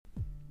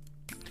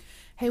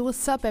Hey,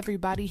 what's up,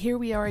 everybody? Here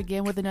we are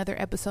again with another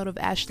episode of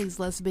Ashley's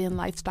Lesbian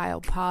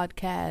Lifestyle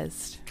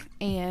Podcast.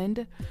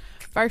 And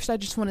first, I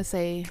just want to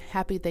say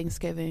happy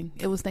Thanksgiving.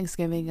 It was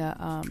Thanksgiving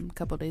a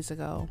couple days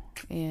ago.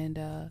 And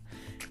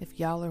if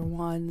y'all are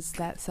ones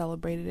that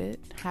celebrated it,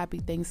 happy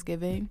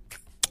Thanksgiving.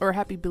 Or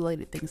happy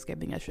belated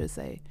Thanksgiving, I should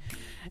say.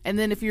 And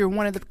then if you're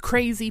one of the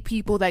crazy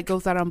people that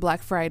goes out on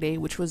Black Friday,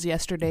 which was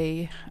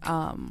yesterday,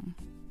 I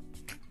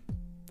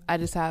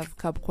just have a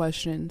couple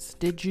questions.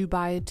 Did you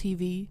buy a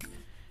TV?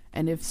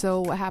 And if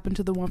so, what happened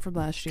to the one from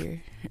last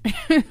year?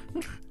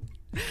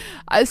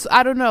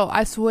 I don't know.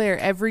 I swear,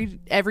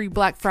 every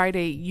Black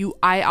Friday,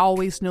 I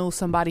always know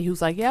somebody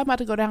who's like, yeah, I'm about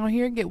to go down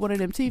here and get one of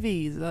them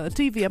TVs.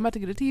 I'm about to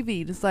get a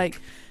TV. And it's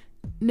like,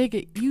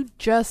 nigga, you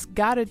just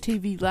got a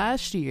TV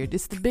last year.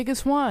 It's the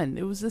biggest one.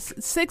 It was a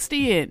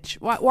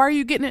 60-inch. Why are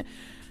you getting it?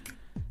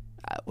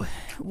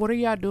 What are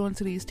y'all doing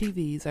to these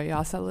TVs? Are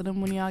y'all selling them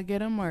when y'all get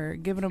them or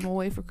giving them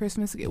away for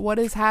Christmas? What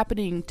is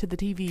happening to the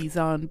TVs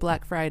on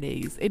Black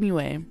Fridays?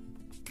 Anyway,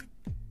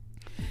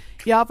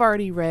 y'all have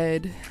already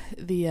read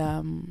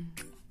the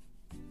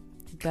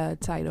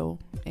title,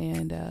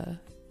 and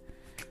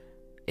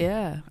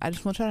yeah, I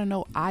just want y'all to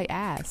know I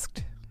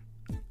asked.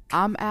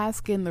 I'm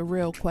asking the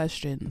real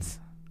questions.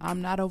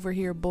 I'm not over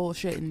here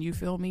bullshitting, you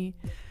feel me?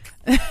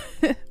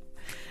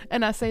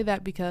 And I say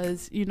that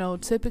because,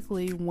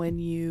 typically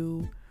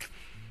when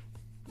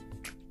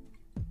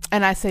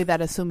and I say that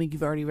assuming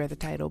you've already read the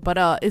title, but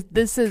I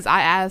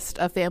asked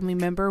a family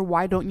member,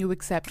 why don't you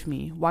accept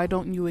me? Why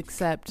don't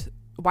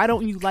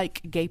you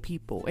like gay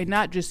people? And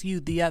not just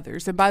you, the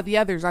others. And by the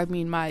others, I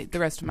mean the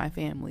rest of my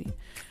family.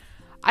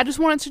 I just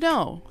wanted to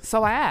know,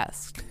 so I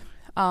asked.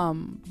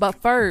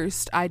 But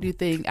first, I do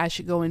think I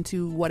should go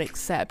into what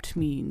accept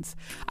means.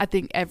 I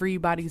think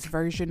everybody's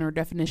version or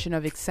definition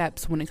of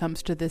accepts when it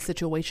comes to this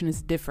situation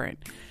is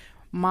different.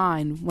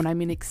 Mine, when I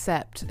mean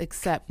accept,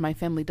 my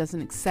family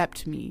doesn't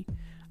accept me.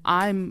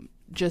 I'm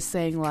just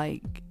saying,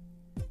 like,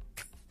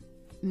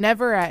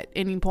 never at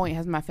any point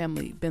has my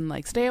family been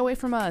like, stay away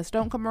from us,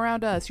 don't come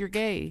around us, you're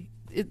gay.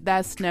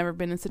 That's never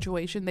been a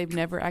situation. They've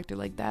never acted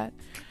like that.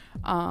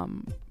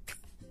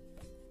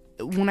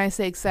 When I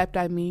say accept,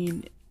 I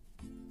mean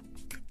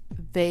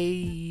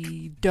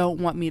they don't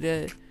want me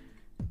to.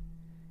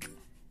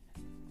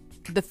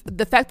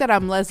 The fact that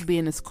I'm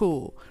lesbian is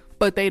cool,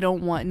 but they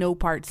don't want no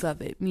parts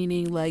of it.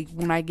 Meaning, like,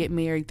 when I get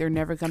married, they're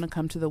never gonna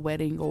come to the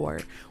wedding,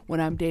 or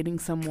when I'm dating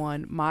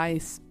someone,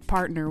 my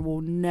partner will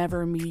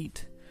never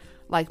meet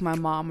like my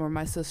mom or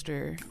my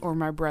sister or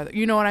my brother.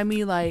 You know what I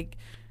mean? Like,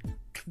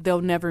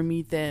 they'll never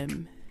meet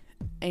them.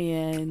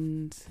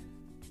 And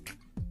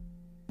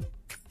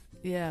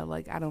yeah,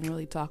 like, I don't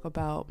really talk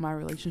about my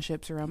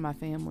relationships around my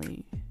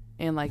family.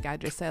 And like I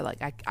just said, like,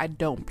 I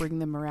don't bring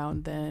them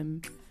around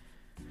them.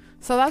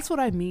 So that's what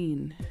I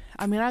mean.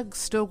 I mean, I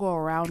still go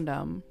around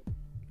them.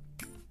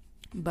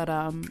 But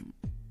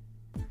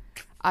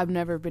I've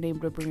never been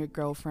able to bring a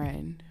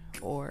girlfriend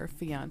or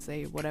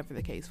fiance, whatever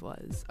the case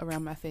was,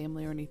 around my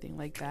family or anything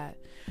like that.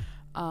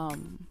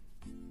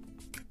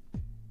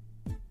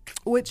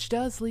 Which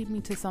does lead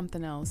me to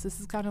something else. This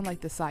is kind of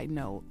like the side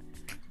note.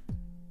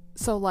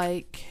 So,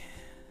 like,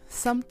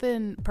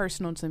 something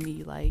personal to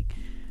me, like,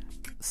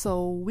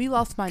 so we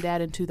lost my dad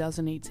in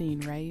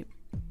 2018, right?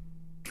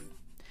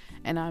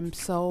 And I'm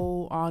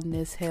so on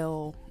this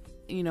hill,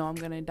 I'm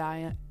gonna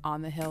die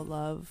on the hill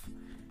of,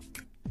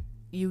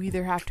 you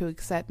either have to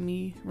accept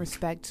me,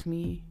 respect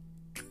me,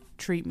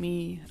 treat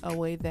me a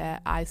way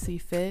that I see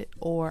fit,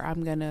 or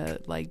I'm gonna,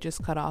 like,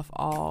 just cut off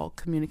all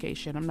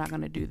communication. I'm not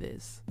gonna do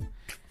this.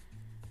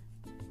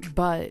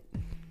 But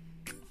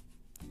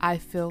I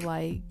feel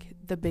like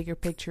the bigger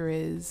picture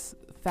is,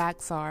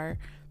 facts are,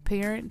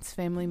 parents,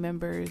 family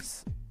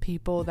members,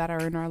 people that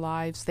are in our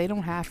lives, they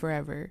don't have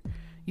forever.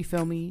 You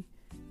feel me?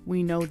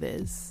 We know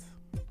this.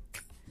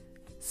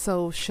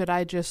 So should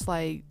I just,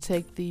 like,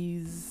 take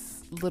these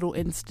little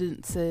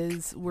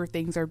instances where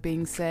things are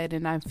being said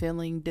and I'm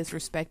feeling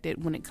disrespected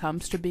when it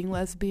comes to being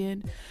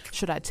lesbian?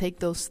 Should I take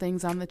those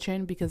things on the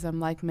chin because I'm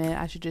like, man,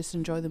 I should just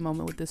enjoy the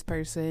moment with this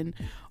person?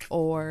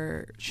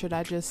 Or should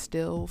I just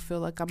still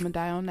feel like I'm gonna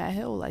die on that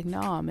hill? Like,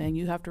 nah, man,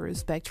 you have to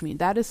respect me.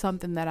 That is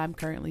something that I'm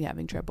currently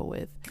having trouble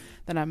with,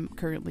 that I'm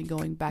currently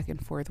going back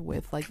and forth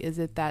with. Like, is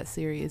it that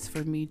serious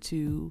for me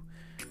to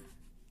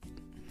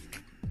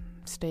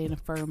staying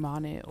firm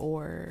on it?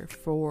 Or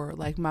for,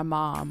 like, my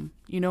mom,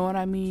 you know what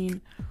I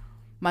mean,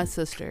 my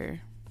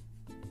sister,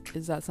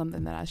 is that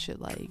something that I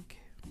should, like,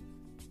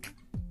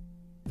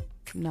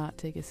 not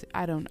take it?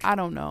 I don't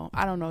know,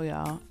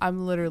 y'all.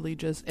 I'm literally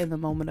just in the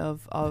moment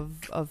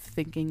of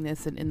thinking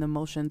this and in the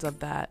motions of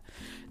that,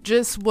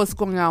 just what's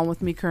going on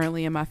with me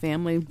currently in my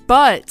family.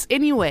 But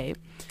anyway,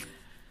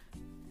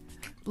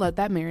 let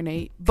that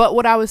marinate. But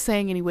what I was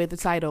saying anyway, the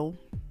title,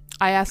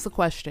 I asked the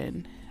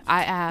question.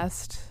 I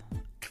asked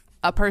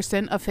a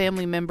person, a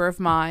family member of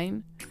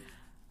mine,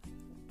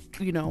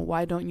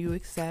 why don't you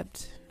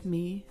accept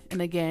me?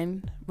 And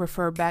again,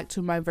 refer back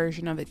to my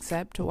version of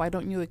accept. Why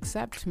don't you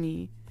accept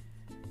me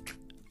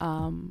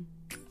being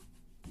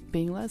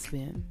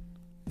lesbian?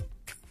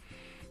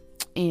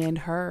 And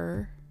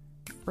her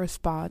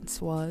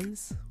response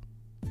was,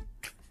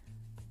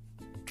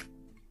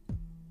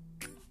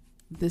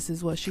 this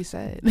is what she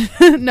said.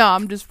 No,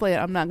 I'm just playing.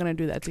 I'm not going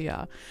to do that to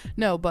y'all.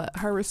 No, but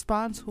her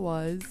response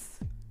was,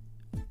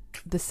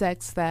 the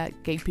sex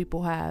that gay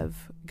people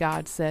have,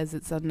 God says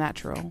it's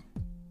unnatural.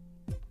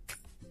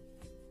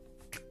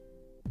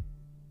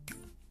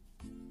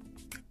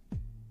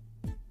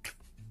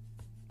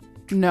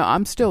 No,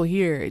 I'm still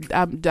here.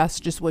 That's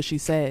just what she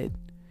said.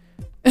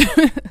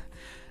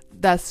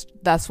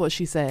 That's what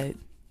she said.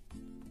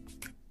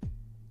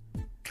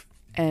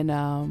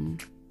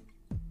 And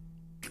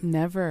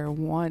never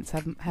once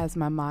has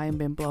my mind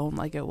been blown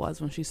like it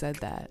was when she said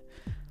that.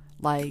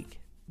 Like,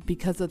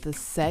 because of the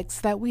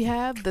sex that we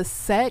have, the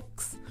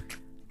sex.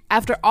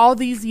 After all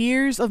these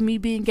years of me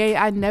being gay,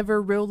 I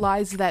never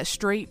realized that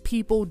straight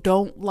people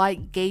don't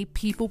like gay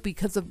people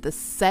because of the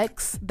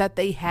sex that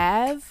they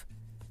have.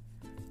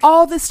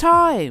 All this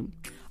time,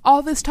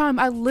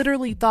 I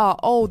literally thought,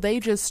 oh, they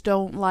just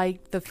don't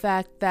like the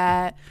fact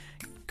that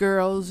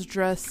girls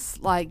dress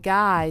like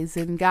guys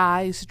and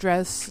guys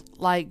dress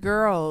like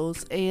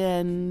girls.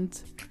 And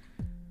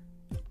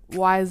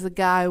why is a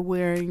guy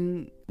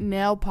wearing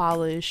nail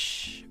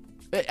polish?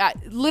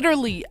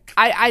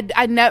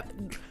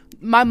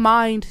 My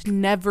mind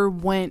never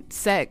went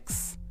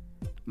sex.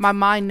 My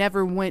mind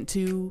never went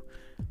to,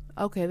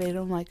 okay, they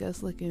don't like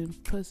us licking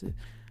pussy.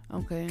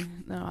 Okay,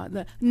 no,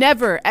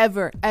 never,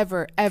 ever,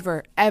 ever,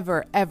 ever,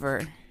 ever,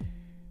 ever.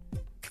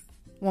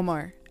 One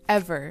more,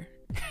 ever.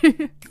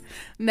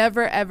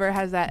 Never, ever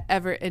has that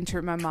ever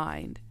entered my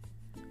mind,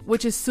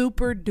 which is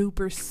super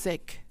duper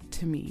sick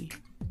to me.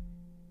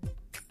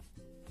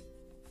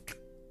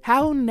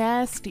 How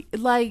nasty.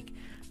 Like,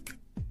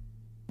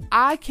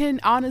 I can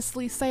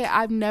honestly say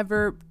I've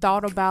never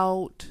thought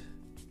about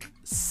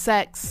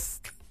sex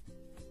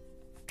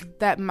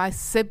that my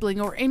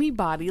sibling or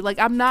anybody, like,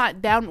 I'm not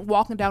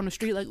walking down the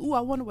street like, ooh,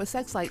 I wonder what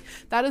sex like.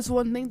 That is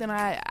one thing that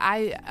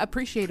I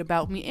appreciate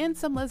about me, and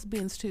some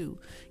lesbians too.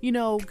 You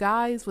know,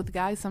 guys with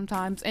guys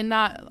sometimes, and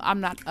I'm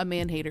not a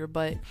man hater,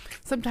 but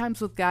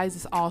sometimes with guys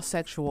it's all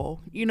sexual.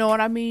 You know what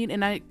I mean?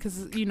 And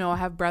because you know, I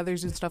have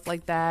brothers and stuff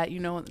like that. You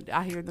know,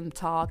 I hear them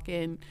talk,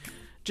 and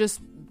just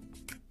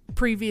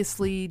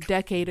previously,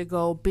 decade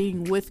ago,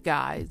 being with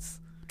guys,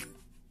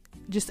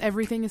 just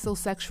everything is so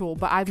sexual.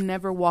 But I've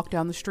never walked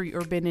down the street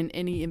or been in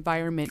any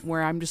environment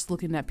where I'm just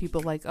looking at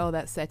people like, oh,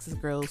 that sex is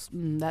gross,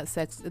 that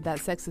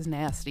sex is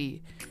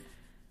nasty.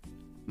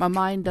 My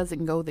mind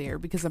doesn't go there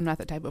because I'm not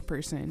that type of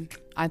person.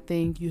 I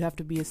think you have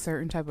to be a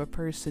certain type of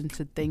person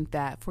to think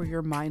that, for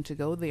your mind to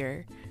go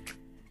there.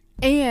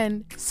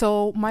 And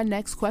so my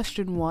next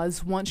question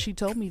was, once she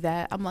told me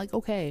that, I'm like,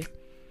 okay,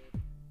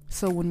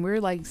 so when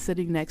we're like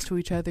sitting next to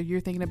each other,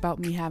 you're thinking about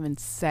me having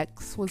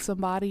sex with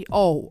somebody?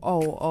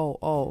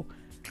 Oh.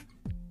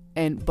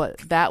 But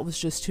that was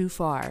just too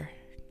far.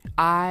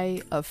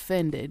 I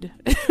offended.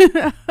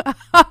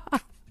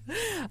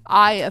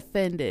 I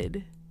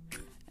offended.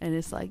 And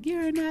it's like,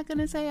 you're not going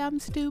to say I'm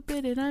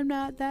stupid and I'm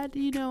not that,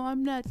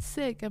 I'm not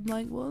sick. I'm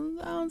like, well,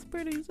 that sounds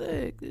pretty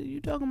sick. You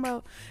talking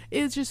about,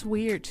 it's just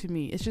weird to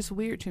me. It's just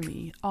weird to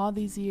me. All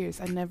these years,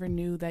 I never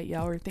knew that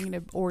y'all were thinking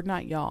of, or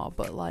not y'all,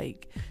 but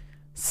like,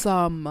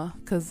 some,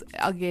 because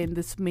again,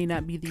 this may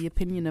not be the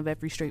opinion of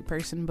every straight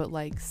person, but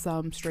like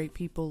some straight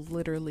people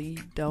literally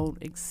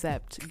don't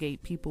accept gay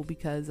people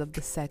because of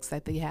the sex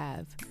that they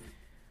have,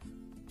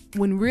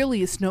 when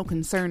really it's no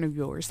concern of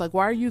yours. Like,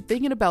 why are you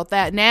thinking about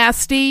that?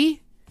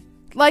 Nasty.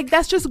 Like,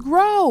 that's just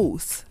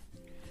gross.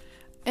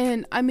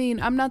 And I mean,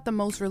 I'm not the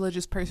most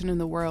religious person in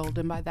the world,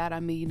 and by that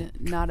I mean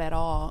not at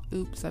all.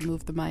 Oops, I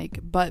moved the mic.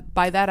 But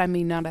by that I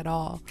mean not at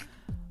all.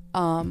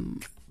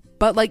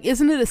 But like,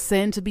 isn't it a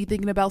sin to be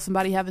thinking about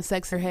somebody having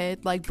sex in her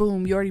head? Like,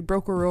 boom, you already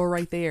broke a rule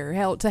right there.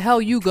 Hell, to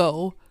hell you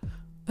go.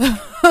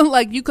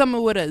 Like, you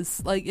coming with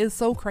us. Like, it's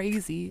so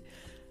crazy.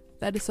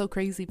 That is so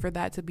crazy for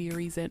that to be a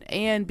reason.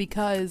 And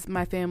because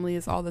my family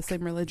is all the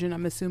same religion,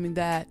 I'm assuming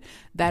that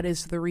that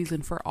is the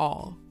reason for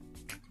all.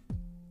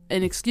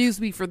 And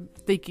excuse me for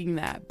thinking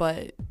that,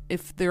 but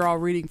if they're all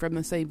reading from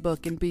the same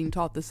book and being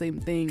taught the same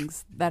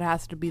things, that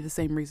has to be the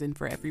same reason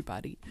for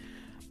everybody.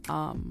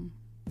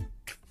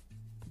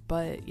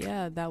 But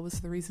yeah, that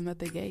was the reason that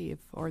they gave,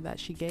 or that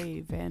she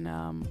gave.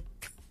 And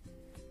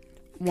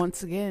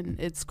once again,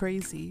 it's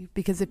crazy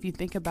because if you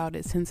think about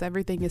it, since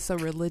everything is so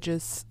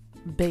religious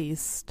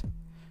based,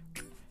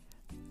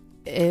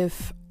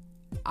 if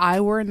I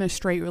were in a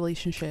straight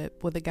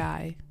relationship with a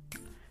guy,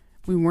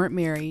 we weren't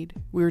married,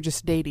 we were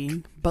just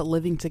dating but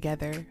living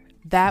together,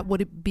 that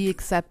would be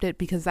accepted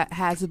because that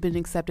hasn't been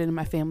accepted in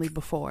my family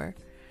before.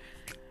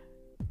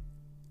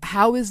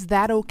 How is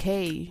that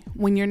okay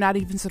when you're not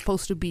even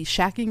supposed to be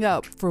shacking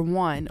up, for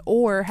one,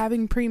 or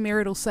having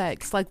premarital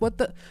sex? Like, what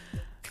the?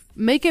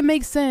 Make it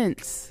make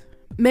sense.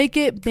 Make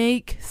it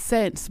make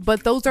sense.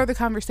 But those are the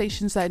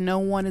conversations that no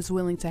one is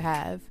willing to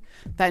have.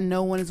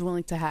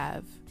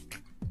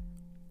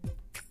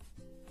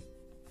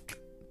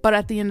 But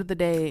at the end of the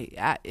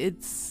day,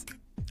 it's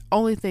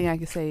only thing I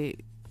can say.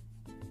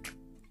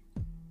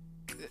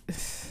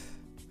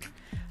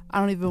 I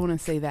don't even want to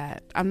say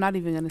that. I'm not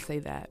even going to say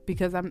that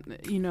because I'm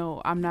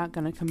not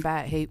going to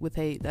combat hate with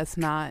hate. That's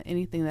not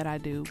anything that I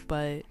do.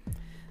 But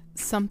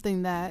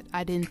something that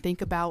I didn't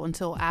think about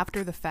until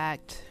after the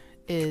fact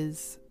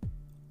is,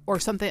 or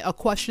a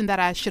question that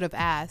I should have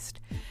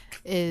asked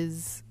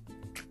is,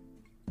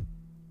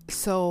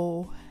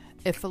 so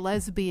if a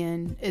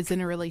lesbian is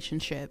in a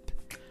relationship,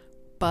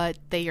 but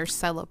they are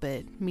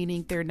celibate,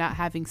 meaning they're not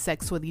having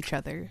sex with each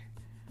other,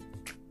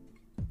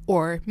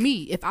 or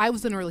me, if I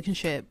was in a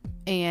relationship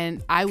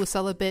and I was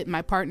celibate,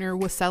 my partner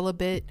was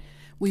celibate,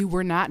 we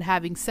were not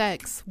having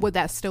sex, would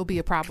that still be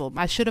a problem?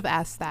 I should have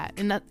asked that.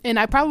 And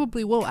I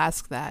probably will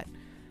ask that.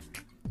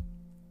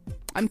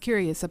 I'm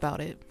curious about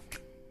it.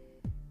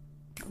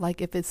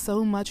 Like, if it's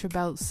so much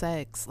about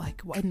sex,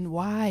 like,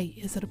 why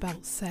is it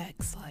about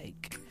sex?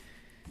 Like,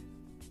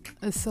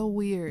 it's so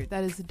weird.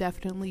 That is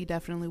definitely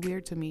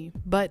weird to me.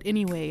 But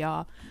anyway,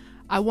 y'all,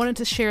 I wanted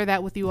to share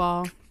that with you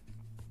all.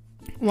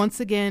 Once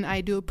again,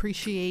 I do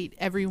appreciate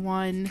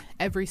everyone,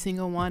 every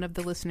single one of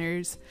the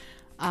listeners.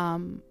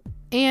 And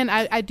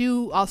I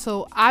do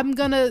also, I'm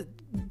going to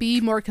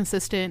be more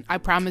consistent. I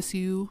promise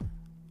you,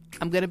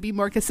 I'm going to be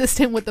more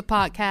consistent with the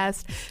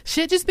podcast.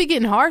 Shit just be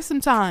getting hard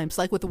sometimes,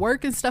 like with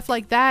work and stuff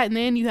like that. And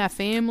then you have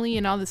family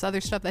and all this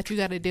other stuff that you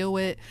got to deal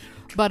with.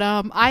 But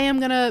I am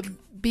going to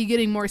be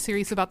getting more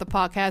serious about the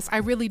podcast. I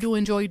really do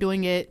enjoy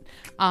doing it.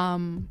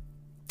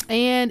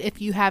 And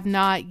if you have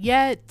not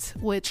yet,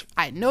 which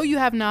I know you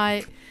have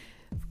not,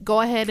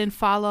 go ahead and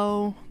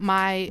follow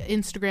my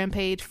Instagram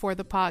page for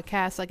the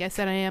podcast. Like I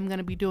said, I am going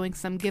to be doing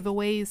some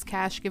giveaways,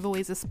 cash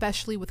giveaways,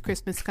 especially with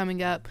Christmas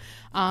coming up.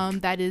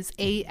 That is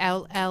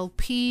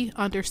ALLP_podcast.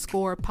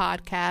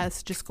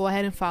 Just go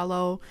ahead and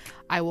follow.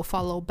 I will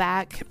follow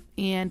back,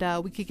 and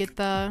we could get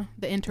the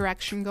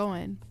interaction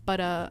going.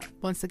 But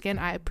once again,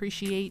 I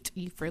appreciate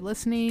you for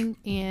listening,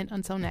 and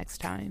until next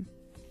time.